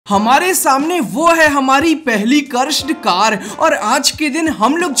हमारे सामने वो है हमारी पहली कर्स्ड कार और आज के दिन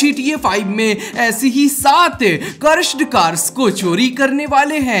हम लोग GTA 5 में ऐसी ही 7 कर्स्ड कार्स को चोरी करने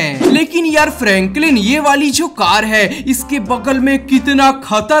वाले हैं। लेकिन यार फ्रैंकलिन, ये वाली जो कार है इसके बगल में कितना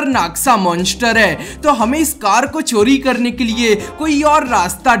खतरनाक सा मॉन्स्टर है, तो हमें इस कार को चोरी करने के लिए कोई और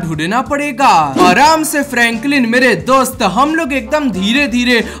रास्ता ढूंढना पड़ेगा। आराम से फ्रैंकलिन मेरे दोस्त, हम लोग एकदम धीरे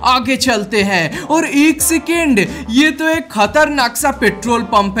धीरे आगे चलते हैं। और एक सेकेंड, ये तो एक खतरनाक सा पेट्रोल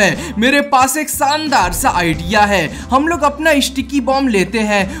पंप है। मेरे पास एक शानदार सा आइडिया है, हम लोग अपना स्टिकी बॉम्ब लेते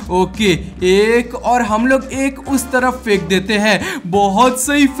हैं। ओके, एक और हम लोग एक उस तरफ फेंक देते हैं। बहुत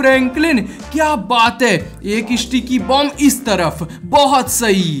सही फ्रैंकलिन, क्या बात है, एक स्टिकी बॉम्ब इस तरफ, बहुत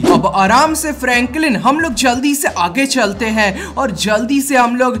सही। अब आराम से फ्रैंकलिन हम लोग जल्दी से आगे चलते हैं और जल्दी से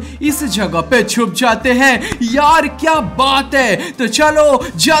हम लोग इस जगह पे छुप जाते हैं। यार क्या बात है, तो चलो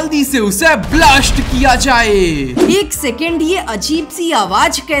जल्दी से उसे ब्लास्ट किया जाए। एक सेकेंड, ये अजीब सी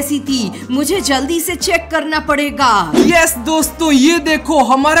आवाज कैसी थी? मुझे जल्दी से चेक करना पड़ेगा। यस दोस्तों, ये देखो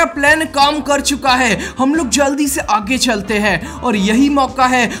हमारा प्लान काम कर चुका है। हम लोग जल्दी से आगे चलते हैं और यही मौका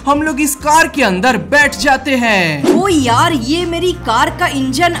है, हम लोग इस कार के अंदर बैठ जाते हैं। ओ यार, ये मेरी कार का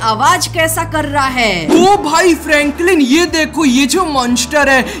इंजन आवाज कैसा कर रहा है? ओ भाई फ्रैंकलिन, ये देखो, ये जो मॉन्स्टर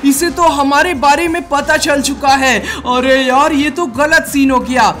है इसे तो हमारे बारे में पता चल चुका है। अरे यार, ये तो गलत सीन हो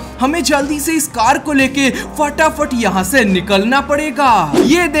गया। हमें जल्दी से इस कार को लेके फटाफट यहाँ से निकलना पड़ेगा।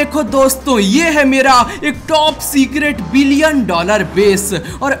 ये देखो दोस्तों, ये है मेरा एक टॉप सीक्रेट $1 बिलियन बेस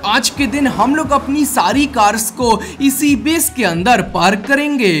और आज के दिन हम लोग अपनी सारी कार्स को इसी बेस के अंदर पार्क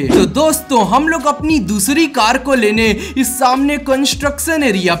करेंगे। तो दोस्तों, हम लोग अपनी दूसरी कार को लेने इस सामने कंस्ट्रक्शन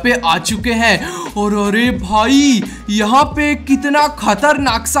एरिया पे आ चुके हैं। और अरे भाई, यहाँ पे कितना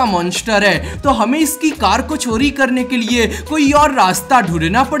खतरनाक सा मॉन्स्टर है, तो हमें इसकी कार को चोरी करने के लिए कोई और रास्ता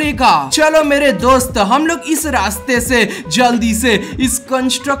ढूंढना पड़ेगा। चलो मेरे दोस्त, हम लोग इस रास्ते से जल्दी से इस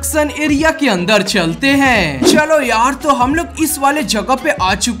कंस्ट्रक्शन एरिया के अंदर चलते हैं। चलो यार, तो हम लोग इस वाले जगह पे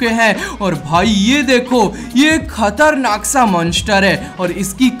आ चुके हैं और भाई ये देखो, ये खतरनाक सा मॉन्स्टर है और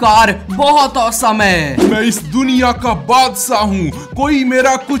इसकी कार बहुत औसम है। मैं इस दुनिया का बादशाह हूँ, कोई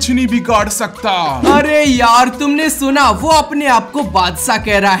मेरा कुछ नहीं बिगाड़ सकता। अरे यार, तुमने सुना, वो अपने आप को बादशाह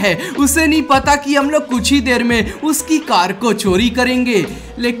कह रहा है। उसे नहीं पता कि हम लोग कुछ ही देर में उसकी कार को चोरी करेंगे।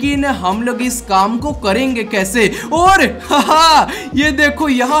 लेकिन हम लोग इस काम को करेंगे कैसे? और हाहा, ये देखो,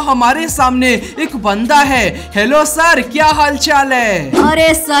 यहाँ हमारे सामने एक बंदा है। हेलो सर, क्या हाल चाल है?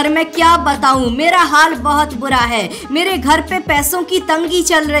 अरे सर, मैं क्या बताऊं, मेरा हाल बहुत बुरा है। मेरे घर पे पैसों की तंगी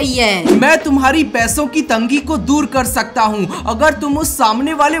चल रही है। मैं तुम्हारी पैसों की तंगी को दूर कर सकता हूँ अगर तुम उस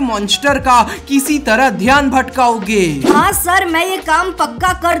सामने वाले मॉन्स्टर का किसी तरह ध्यान भटकाओगे। हाँ सर, मैं ये काम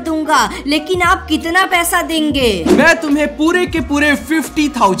पक्का कर दूंगा, लेकिन आप कितना पैसा देंगे? मैं तुम्हें पूरे के पूरे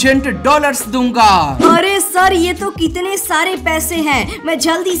 $50,000 दूंगा। अरे सर, ये तो कितने सारे पैसे हैं। मैं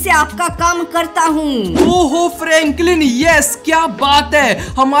जल्दी से आपका काम करता हूँ। ओहो फ्रैंकलिन, यस, क्या बात है,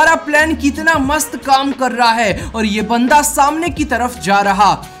 हमारा प्लान कितना मस्त काम कर रहा है। और ये बंदा सामने की तरफ जा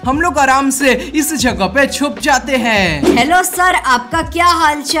रहा, हम लोग आराम से इस जगह पे छुप जाते हैं। हेलो सर, आपका क्या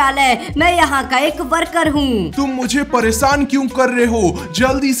हाल चाल है? मैं यहाँ का एक वर्कर हूँ। तुम मुझे परेशान क्यों कर रहे हो?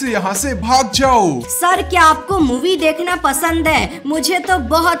 जल्दी से यहाँ से भाग जाओ। सर, क्या आपको मूवी देखना पसंद है? मुझे तो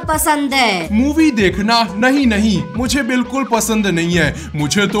बहुत पसंद है। मूवी देखना? नहीं नहीं, मुझे बिल्कुल पसंद नहीं है।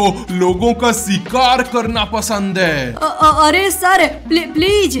 मुझे तो लोगों का शिकार करना पसंद है। अरे सर,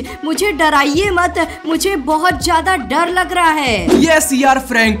 प्लीज मुझे डराइए मत, मुझे बहुत ज्यादा डर लग रहा है। यस यार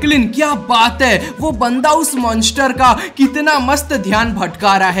फ्रैंकलिन, क्या बात है, वो बंदा उस मॉन्स्टर का कितना मस्त ध्यान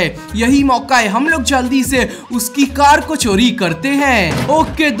भटका रहा है। यही मौका है, हम लोग जल्दी से उसकी कार को चोरी करते हैं।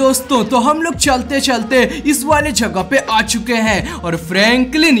 ओके दोस्तों, तो हम लोग चलते चलते इस वाले जगह पे आ चुके हैं और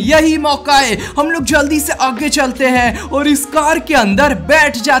फ्रैंकलिन, यही मौका है, हम लोग जल्दी से आगे चलते हैं और इस कार के अंदर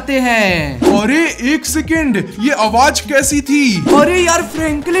बैठ जाते हैं। अरे एक सेकेंड, ये आवाज कैसी थी? अरे यार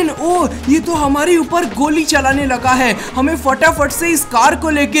फ्रैंकलिन, ओ ये तो हमारे ऊपर गोली चलाने लगा है। हमें फटाफट से इस कार को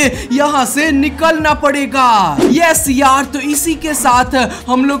लेके यहाँ से निकलना पड़ेगा। यस यार, तो इसी के साथ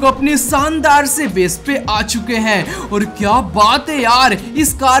हम लोग अपने शानदार से बेस पे आ चुके हैं। और क्या बात है यार,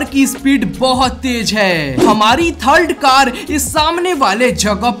 इस कार की स्पीड बहुत तेज है। हमारी थर्ड कार इस सामने वाले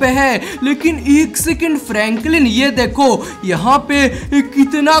जगह पे है। लेकिन एक सेकंड फ्रैंकलिन, ये देखो, यहाँ पे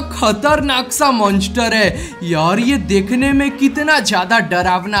कितना खतरनाक सा मॉन्स्टर है। यार ये देखने में कितना ज्यादा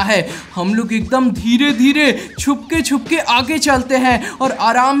डरावना है। हम लोग एकदम धीरे धीरे छुपके आगे चलते हैं और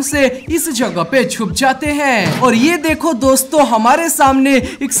आराम से इस जगह पे छुप जाते हैं। और ये देखो दोस्तों, हमारे सामने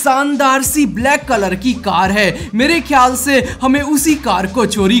एक शानदार सी ब्लैक कलर की कार है। मेरे ख्याल से हमें उसी कार को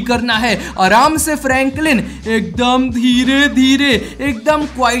चोरी करना है। आराम से फ्रैंकलिन, एकदम धीरे धीरे, एकदम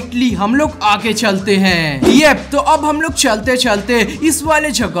क्वाइटली हम लोग आगे चलते हैं। येप, तो अब हम लोग चलते चलते इस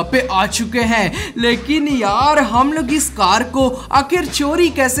वाले जगह पे आ चुके हैं। लेकिन यार हम लोग इस कार को आखिर चोरी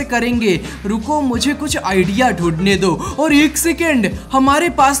कैसे करेंगे? रुको, मुझे कुछ आइडिया ढूंढने दो। और एक सेकेंड, हमारे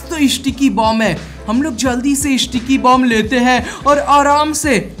पास तो स्टिकी बॉम्ब है। हम लोग जल्दी से स्टिकी बॉम्ब लेते हैं और आराम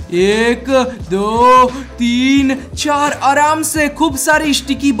से 1 2 3 4 आराम से खूब सारे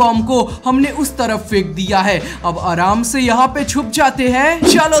स्टिकी बॉम्ब को हमने उस तरफ फेंक दिया है। अब आराम से यहाँ पे छुप जाते हैं।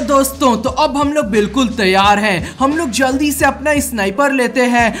 चलो दोस्तों, तो अब हम लोग बिल्कुल तैयार हैं। हम लोग जल्दी से अपना स्नाइपर लेते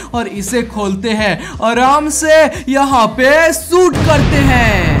हैं और इसे खोलते हैं। आराम से यहाँ पे शूट करते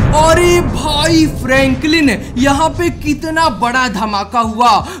हैं। अरे भाई फ्रैंकलिन, यहाँ पे कितना बड़ा धमाका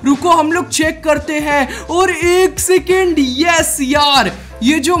हुआ। रुको, हम लोग चेक करते हैं। और एक सेकेंड, यस यार,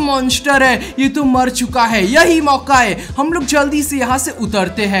 ये जो मॉन्स्टर है ये तो मर चुका है। यही मौका है, हम लोग जल्दी से यहाँ से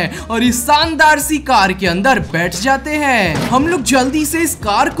उतरते हैं और इस शानदार सी कार के अंदर बैठ जाते हैं। हम लोग जल्दी से इस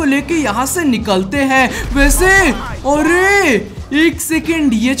कार को लेके यहाँ से निकलते हैं। वैसे अरे एक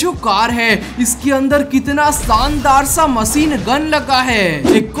सेकेंड, ये जो कार है इसके अंदर कितना शानदार सा मशीन गन लगा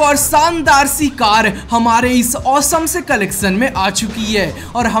है। एक और शानदार सी कार हमारे इस ऑसम से कलेक्शन में आ चुकी है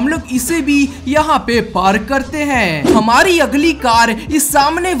और हम लोग इसे भी यहाँ पे पार्क करते हैं। हमारी अगली कार इस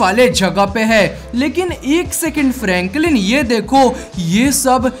सामने वाले जगह पे है। लेकिन एक सेकेंड फ्रैंकलिन, ये देखो, ये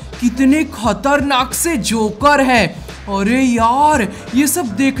सब कितने खतरनाक से जोकर है। अरे यार, ये सब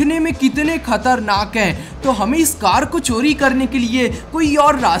देखने में कितने खतरनाक हैं। तो हमें इस कार को चोरी करने के लिए कोई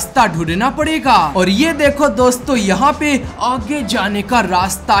और रास्ता ढूंढना पड़ेगा। और ये देखो दोस्तों, यहाँ पे आगे जाने का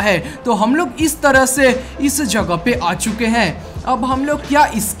रास्ता है। तो हम लोग इस तरह से इस जगह पे आ चुके हैं। अब हम लोग क्या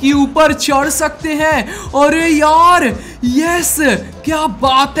इसके ऊपर चढ़ सकते हैं? अरे यार, यस, क्या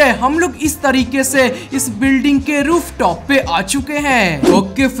बात है, हम लोग इस तरीके से इस बिल्डिंग के रूफ टॉप पे आ चुके हैं।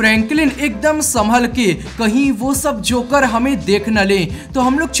 ओके फ्रैंकलिन, एकदम संभल के, कहीं वो सब जोकर हमें देख न ले। तो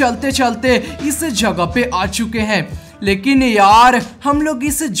हम लोग चलते चलते इस जगह पे आ चुके हैं। लेकिन यार, हम लोग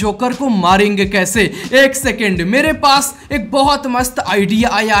इस जोकर को मारेंगे कैसे? एक सेकेंड, मेरे पास एक बहुत मस्त आइडिया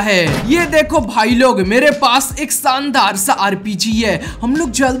आया है। ये देखो भाई लोग, मेरे पास एक शानदार सा आरपीजी है। हम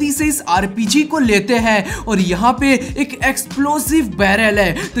लोग जल्दी से इस आरपीजी को लेते हैं और यहाँ पे एक एक्सप्लोसिव बैरल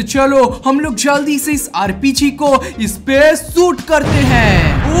है। तो चलो हम लोग जल्दी से इस आरपीजी को इस पे शूट करते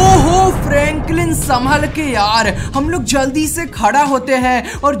हैं। ओहो फ्रैंकलिन, संभल के यार। हम लोग जल्दी से खड़ा होते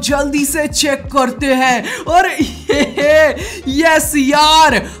हैं और जल्दी से चेक करते हैं। और यस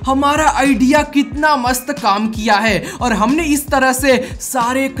यार, हमारा आइडिया कितना मस्त काम किया है और हमने इस तरह से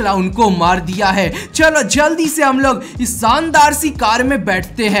सारे क्लाउन को मार दिया है। चलो जल्दी से हम लोग इस शानदार सी कार में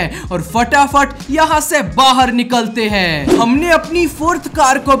बैठते हैं और फटाफट यहाँ से बाहर निकलते हैं। हमने अपनी 4th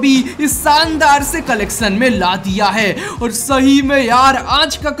कार को भी इस शानदार से कलेक्शन में ला दिया है और सही में यार,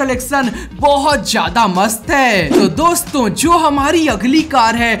 आज का कलेक्शन बहुत ज्यादा मस्त है। तो दोस्तों, जो हमारी अगली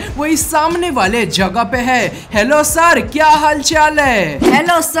कार है वो इस सामने वाले जगह पे है। हेलो सर, क्या हाल चाल है?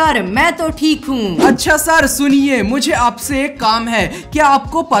 हेलो सर, मैं तो ठीक हूँ। अच्छा सर, सुनिए, मुझे आपसे एक काम है। क्या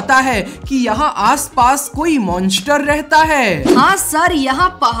आपको पता है कि यहाँ आसपास कोई मॉन्स्टर रहता है? हाँ सर, यहाँ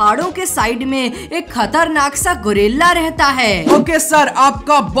पहाड़ों के साइड में एक खतरनाक सा गोरिल्ला रहता है। ओके सर,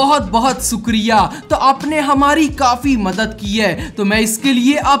 आपका बहुत बहुत शुक्रिया। तो आपने हमारी काफी मदद की है, तो मैं इसके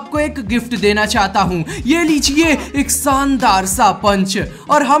लिए आपको एक गिफ्ट देना चाहता हूँ। ये लीजिए, एक शानदार सा पंच,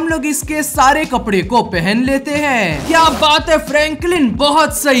 और हम लोग इसके सारे कपड़े को पहन लेते हैं। क्या बात है फ्रैंकलिन,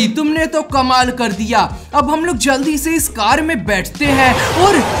 बहुत सही, तुमने तो कमाल कर दिया। अब हम लोग जल्दी से इस कार में बैठते हैं।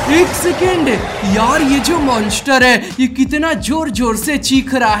 और एक सेकेंड यार, ये जो मॉन्स्टर है ये कितना जोर जोर से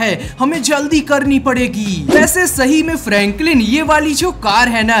चीख रहा है, हमें जल्दी करनी पड़ेगी। वैसे सही में फ्रैंकलिन, ये वाली जो कार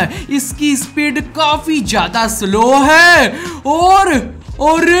है ना, इसकी स्पीड काफी ज्यादा स्लो है। और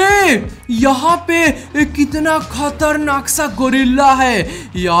अरे यहाँ पे कितना खतरनाक सा गोरिल्ला है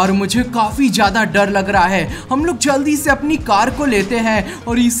यार, मुझे काफी ज्यादा डर लग रहा है। हम लोग जल्दी से अपनी कार को लेते हैं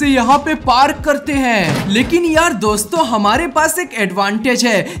और इसे यहाँ पे पार्क करते हैं। लेकिन यार दोस्तों, हमारे पास एक एडवांटेज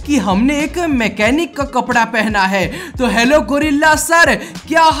है कि हमने एक मैकेनिक का कपड़ा पहना है। तो हेलो गोरिल्ला सर,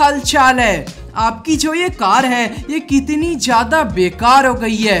 क्या हाल चाल है? आपकी जो ये कार है ये कितनी ज्यादा बेकार हो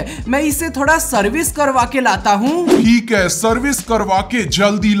गई है, मैं इसे थोड़ा सर्विस करवा के लाता हूँ। ठीक है, सर्विस करवा के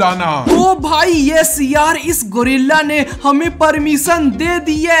जल्दी लाना। ओ भाई, यस यार, इस गोरिल्ला ने हमें परमिशन दे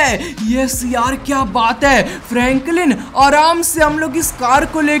दी है। यस यार, क्या बात है। फ्रैंकलिन, आराम से हम लोग इस कार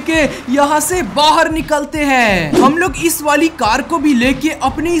को लेके यहाँ से बाहर निकलते हैं। हम लोग इस वाली कार को भी लेके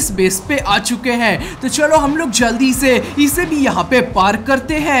अपने इस बेस पे आ चुके हैं। तो चलो हम लोग जल्दी से इसे भी यहाँ पे पार्क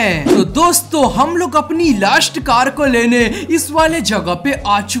करते हैं। तो दोस्तों, दोस्तों हम लोग अपनी लास्ट कार को लेने इस वाले जगह पे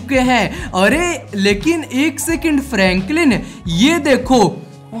आ चुके हैं। अरे लेकिन एक सेकंड फ्रैंकलिन, ये देखो।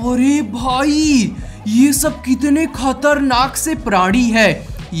 अरे भाई ये सब कितने खतरनाक से प्राणी है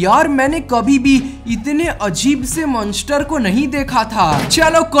यार, मैंने कभी भी इतने अजीब से मॉन्स्टर को नहीं देखा था।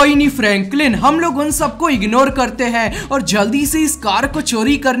 चलो कोई नहीं फ्रैंकलिन, हम लोग उन सबको इग्नोर करते हैं और जल्दी से इस कार को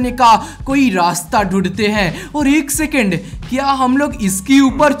चोरी करने का कोई रास्ता ढूंढते हैं। और एक सेकेंड, क्या हम लोग इसके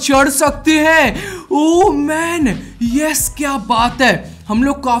ऊपर चढ़ सकते हैं? ओह मैन, यस, क्या बात है, हम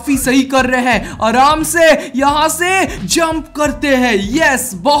लोग काफी सही कर रहे हैं। आराम से यहाँ से जंप करते हैं। यस,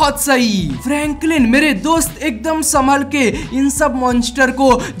 बहुत सही। फ्रैंकलिन मेरे दोस्त, एकदम संभल के, इन सब मॉन्स्टर को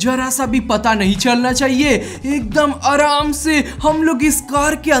जरा सा भी पता नहीं चलना चाहिए। एकदम आराम से हम लोग इस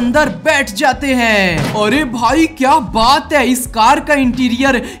कार के अंदर बैठ जाते हैं। अरे भाई क्या बात है, इस कार का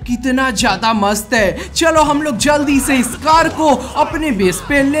इंटीरियर कितना ज्यादा मस्त है। चलो हम लोग जल्दी से इस कार को अपने बेस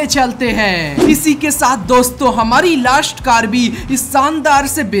पे ले चलते हैं। इसी के साथ दोस्तों हमारी लास्ट कार भी इस शानदार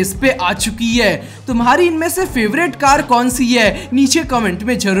से बेस पे आ चुकी है। तुम्हारी इनमें से फेवरेट कार कौन सी है नीचे कमेंट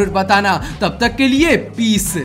में जरूर बताना। तब तक के लिए पीस।